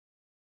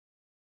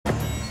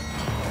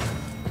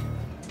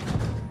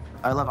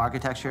I love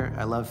architecture.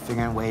 I love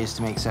figuring out ways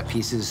to make set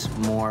pieces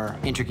more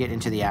intricate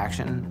into the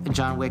action.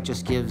 John Wick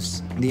just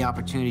gives the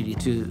opportunity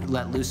to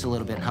let loose a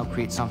little bit and help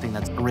create something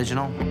that's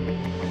original.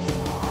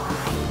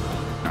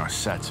 Our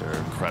sets are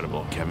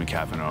incredible. Kevin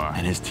Cavanaugh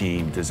and his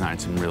team designed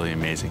some really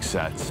amazing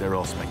sets. They're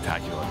all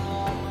spectacular.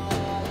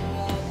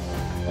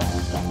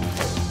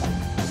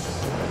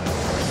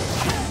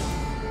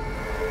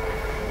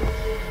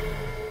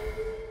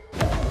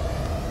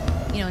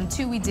 You know, in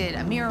 2, we did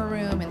a mirror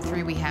room. In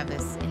 3, we have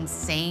this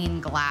insane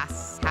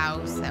glass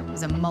house that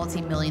was a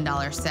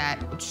multi-million-dollar set,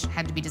 which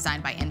had to be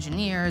designed by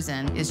engineers,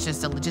 and it's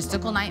just a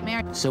logistical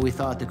nightmare. So we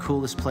thought the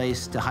coolest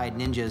place to hide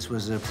ninjas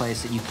was a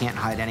place that you can't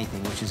hide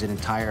anything, which is an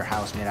entire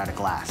house made out of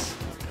glass.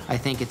 I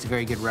think it's a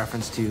very good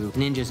reference to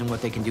ninjas and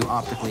what they can do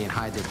optically and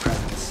hide their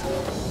presence.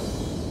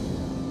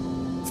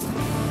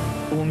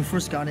 When we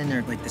first got in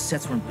there, like, the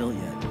sets weren't built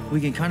yet. We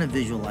can kind of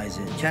visualize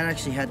it. Chad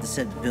actually had the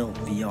set built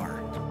VR.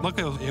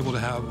 Luckily, I was able to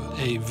have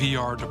a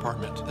VR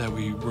department that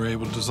we were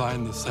able to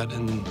design the set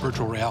in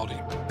virtual reality.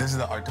 This is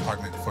the art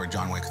department for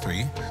John Wick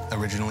 3.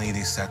 Originally,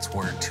 these sets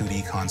were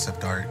 2D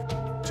concept art,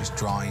 just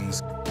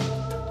drawings.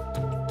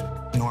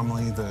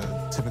 Normally, the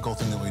typical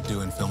thing that we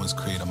do in film is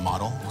create a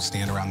model. We'll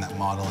stand around that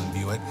model and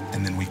view it,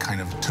 and then we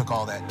kind of took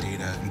all that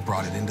data and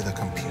brought it into the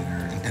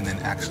computer, and then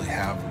actually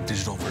have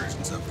digital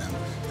versions of them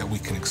that we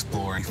can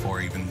explore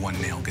before even one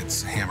nail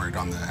gets hammered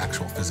on the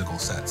actual physical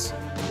sets.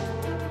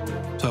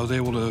 So I was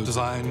able to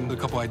design a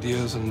couple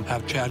ideas and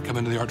have Chad come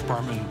into the art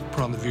department and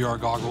put on the VR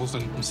goggles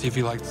and see if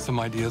he liked some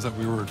ideas that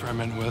we were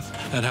experimenting with,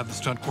 and have the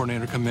stunt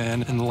coordinator come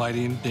in and the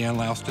lighting, Dan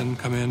Louston,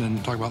 come in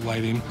and talk about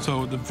lighting.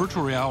 So the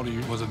virtual reality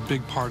was a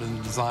big part of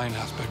the design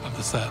aspect of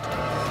the set.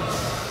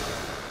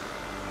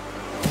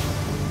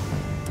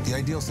 The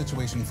ideal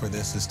situation for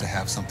this is to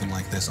have something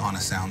like this on a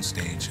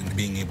soundstage and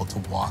being able to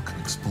walk,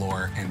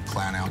 explore, and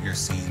plan out your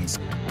scenes.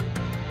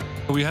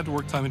 We had to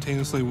work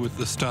simultaneously with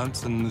the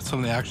stunts and some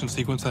of the action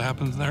sequence that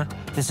happens there.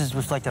 This is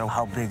reflected on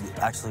how big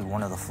actually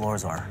one of the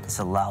floors are. This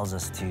allows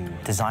us to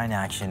design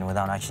action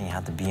without actually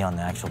having to be on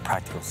the actual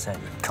practical set.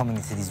 Coming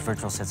into these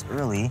virtual sets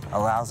early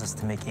allows us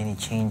to make any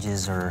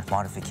changes or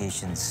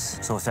modifications.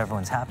 So if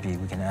everyone's happy,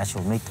 we can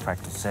actually make the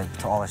practical set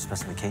to all our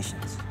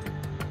specifications.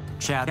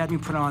 Chad had me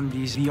put on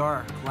these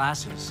VR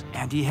glasses,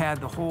 and he had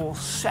the whole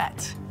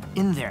set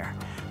in there.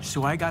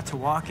 So I got to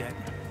walk it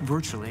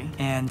virtually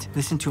and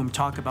listen to him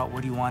talk about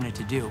what he wanted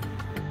to do.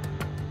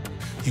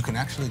 You can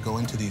actually go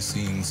into these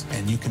scenes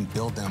and you can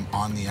build them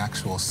on the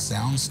actual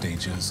sound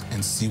stages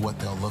and see what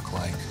they'll look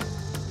like.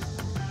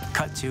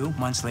 Cut to,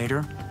 months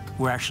later,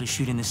 we're actually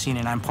shooting the scene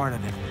and I'm part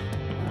of it.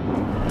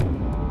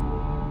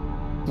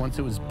 Once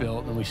it was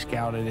built and we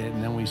scouted it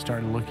and then we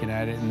started looking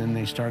at it and then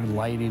they started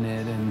lighting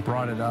it and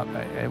brought it up,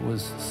 it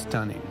was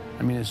stunning.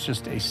 I mean, it's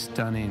just a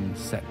stunning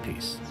set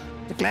piece.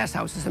 The glass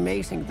house is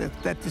amazing,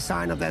 that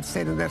design of that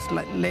set, and that's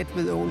lit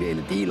with only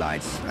LED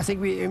lights. I think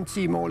we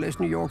empty more or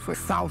less New York for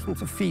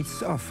thousands of feet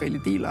of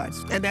LED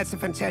lights. And that's a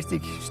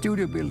fantastic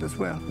studio build as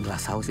well.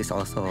 Glass house is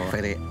also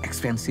very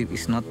expensive.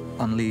 It's not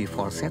only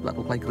for set, but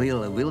like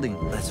real building.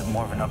 It's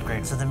more of an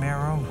upgrade to the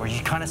mirror room, where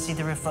you kind of see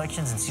the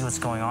reflections and see what's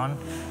going on.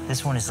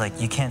 This one is like,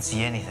 you can't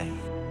see anything.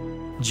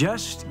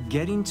 Just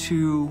getting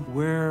to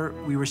where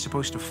we were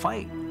supposed to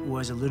fight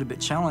was a little bit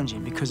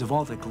challenging because of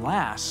all the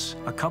glass.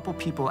 A couple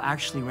people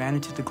actually ran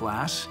into the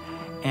glass,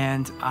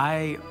 and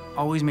I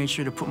always made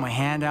sure to put my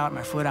hand out,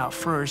 my foot out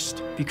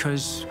first,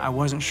 because I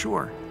wasn't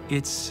sure.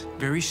 It's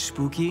very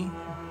spooky,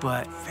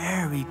 but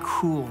very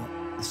cool.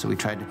 So we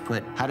tried to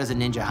put, how does a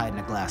ninja hide in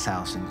a glass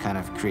house, and kind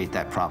of create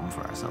that problem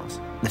for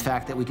ourselves. The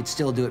fact that we could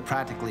still do it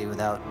practically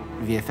without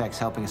VFX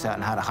helping us out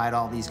on how to hide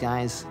all these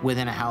guys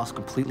within a house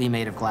completely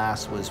made of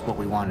glass was what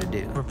we wanted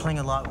to do. We're playing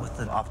a lot with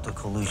the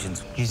optical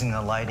illusions, using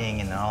the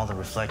lighting and all the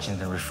reflections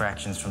and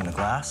refractions from the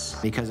glass.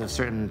 Because of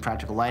certain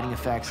practical lighting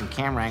effects and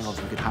camera angles,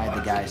 we could hide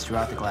the guys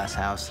throughout the glass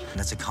house. And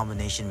that's a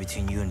combination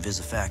between you and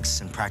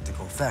VisFX and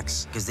practical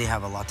effects, because they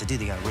have a lot to do.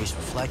 They got to erase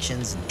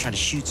reflections and try to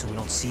shoot so we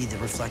don't see the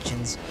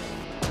reflections.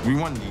 We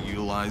wanted to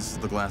utilize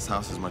the glass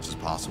house as much as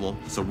possible,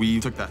 so we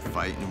took that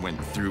fight and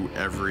went through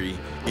every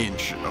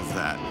inch of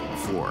that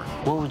floor.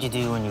 What would you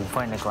do when you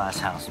fight in a glass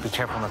house? Be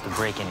careful not to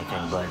break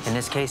anything, but in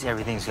this case,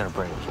 everything's gonna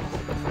break.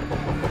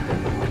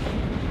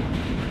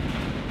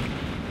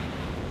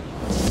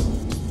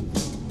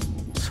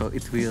 So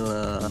it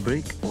will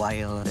break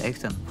while the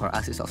action. For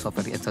us, it's also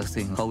very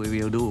interesting how we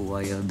will do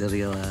while the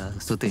real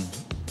shooting.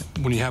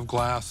 When you have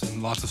glass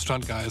and lots of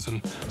stunt guys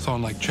and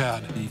someone like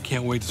Chad, you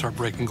can't wait to start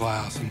breaking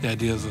glass and the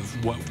ideas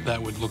of what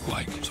that would look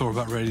like. So we're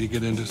about ready to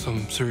get into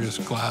some serious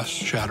glass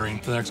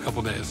shattering the next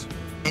couple days.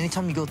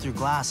 Anytime you go through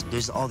glass,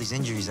 there's all these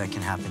injuries that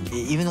can happen.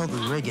 Even though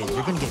the rig it,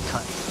 you're gonna get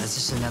cut. That's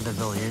just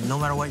inevitability. No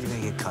matter what, you're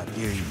gonna get cut.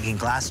 You get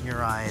glass in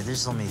your eye.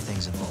 There's so many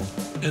things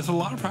involved. It's a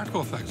lot of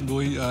practical effects.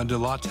 We did a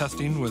lot of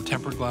testing with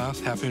tempered glass,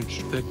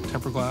 half-inch thick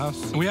tempered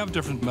glass. And we have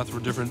different methods for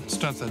different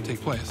stunts that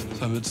take place.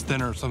 Some of it's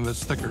thinner, some of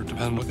it's thicker,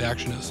 depending on what the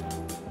action is.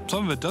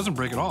 Some of it doesn't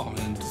break at all,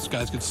 and these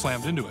guys get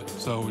slammed into it,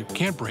 so it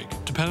can't break.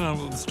 Depending on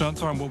what the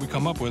stunts are and what we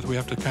come up with, we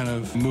have to kind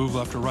of move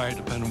left or right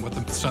depending on what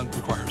the stunt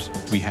requires.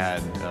 We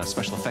had a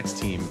special effects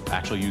team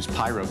actually use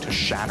pyro to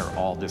shatter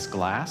all this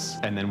glass,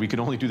 and then we could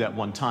only do that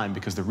one time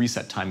because the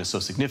reset time is so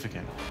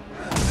significant.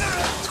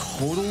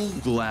 Total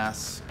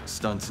glass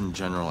stunts in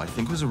general, I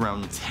think was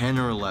around 10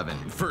 or 11.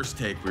 First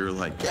take, we were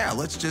like, yeah,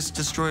 let's just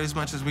destroy as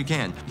much as we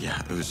can.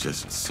 Yeah, it was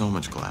just so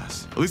much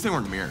glass. At least they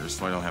weren't mirrors,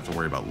 so I don't have to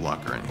worry about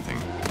luck or anything.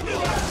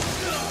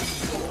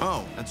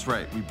 Oh, that's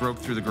right, we broke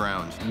through the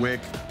ground.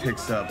 Wick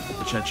picks up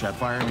the Chet,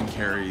 fireman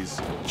carries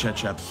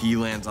Chet, he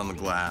lands on the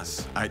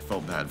glass. I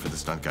felt bad for the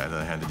stunt guy that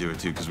I had to do it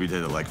too, because we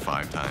did it like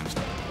 5 times.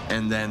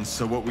 And then,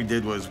 so what we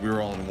did was we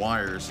were all in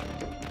wires,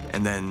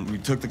 and then we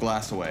took the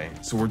glass away,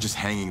 so we're just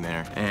hanging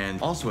there.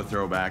 And also a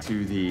throwback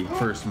to the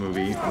first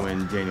movie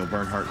when Daniel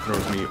Bernhardt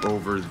throws me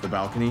over the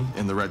balcony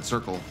in the red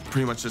circle.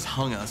 Pretty much just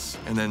hung us,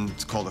 and then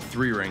it's called a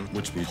 3-ring,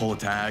 which we pull a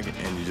tag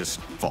and you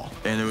just fall.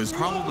 And it was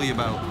probably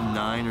about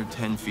 9 or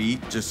 10 feet,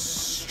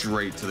 just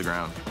straight to the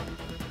ground.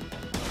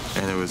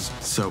 And it was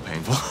so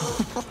painful.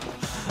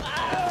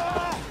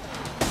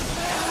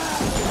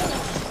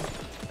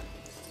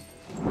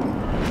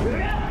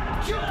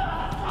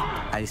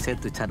 I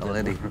said to Chad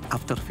already,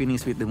 after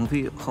finish with the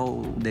movie,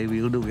 how they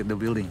will do with the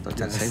building. So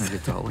Chad said, we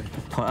throw it.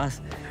 For us,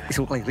 it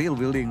looks like real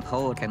building.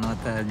 How cannot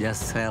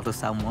just sell to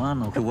someone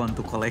who want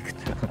to collect?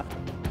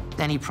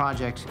 Any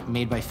project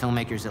made by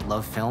filmmakers that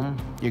love film,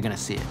 you're gonna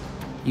see it.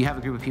 You have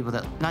a group of people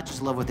that not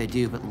just love what they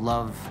do, but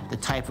love the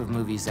type of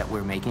movies that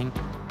we're making.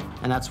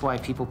 And that's why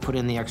people put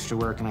in the extra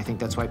work, and I think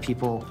that's why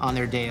people, on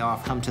their day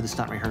off, come to the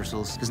stunt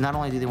rehearsals, because not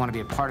only do they want to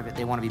be a part of it,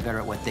 they want to be better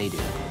at what they do.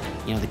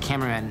 You know, the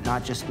cameramen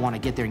not just want to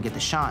get there and get the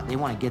shot, they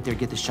want to get there,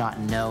 get the shot,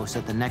 and know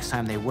so that the next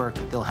time they work,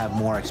 they'll have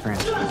more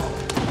experience.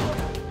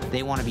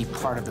 They want to be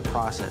part of the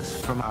process,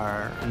 from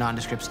our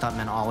nondescript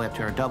stuntmen all the way up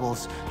to our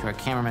doubles, to our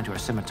cameraman, to our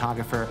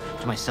cinematographer,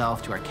 to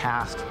myself, to our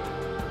cast.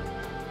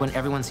 When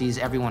everyone sees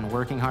everyone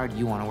working hard,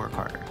 you want to work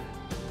harder.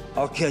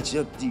 I'll catch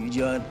up to you,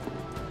 John.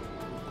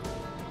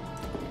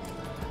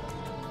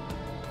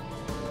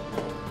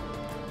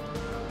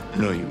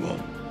 No, you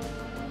won't.